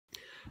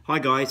Hi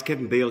guys,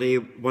 Kevin Beale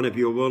here, one of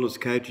your wellness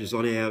coaches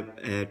on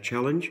our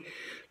challenge.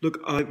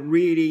 Look,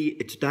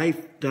 it's day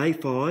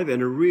 5,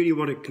 and I really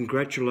want to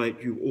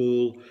congratulate you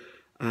all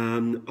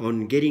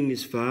on getting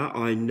this far.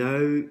 I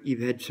know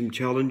you've had some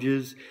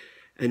challenges,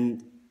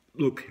 and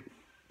look,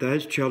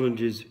 those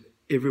challenges,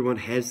 everyone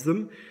has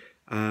them.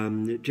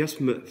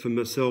 For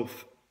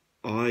myself,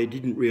 I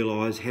didn't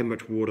realise how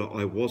much water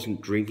I wasn't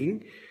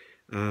drinking.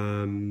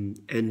 And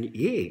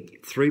yeah,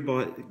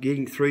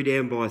 getting 3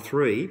 down by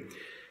 3.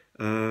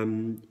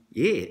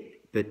 Yeah,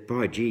 but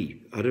by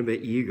gee, I don't know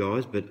about you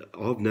guys, but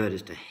I've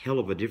noticed a hell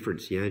of a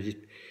difference. Just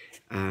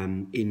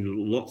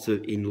in lots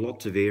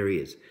of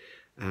areas,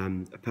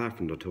 apart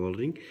from the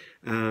toileting.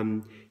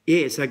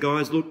 Yeah, so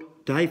guys,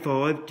 look, day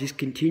 5, just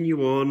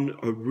continue on.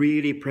 I'm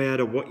really proud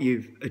of what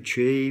you've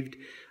achieved.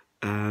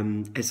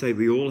 As I say,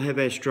 we all have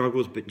our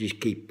struggles, but just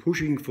keep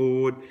pushing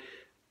forward.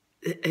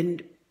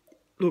 And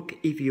look,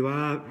 if you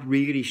are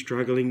really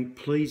struggling,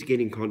 please get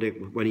in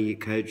contact with one of your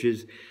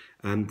coaches.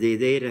 They're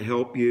there to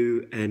help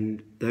you,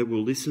 and they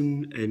will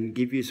listen and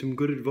give you some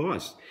good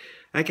advice.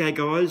 Okay,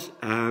 guys,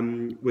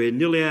 we're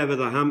nearly over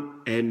the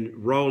hump and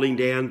rolling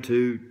down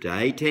to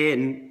day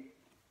 10.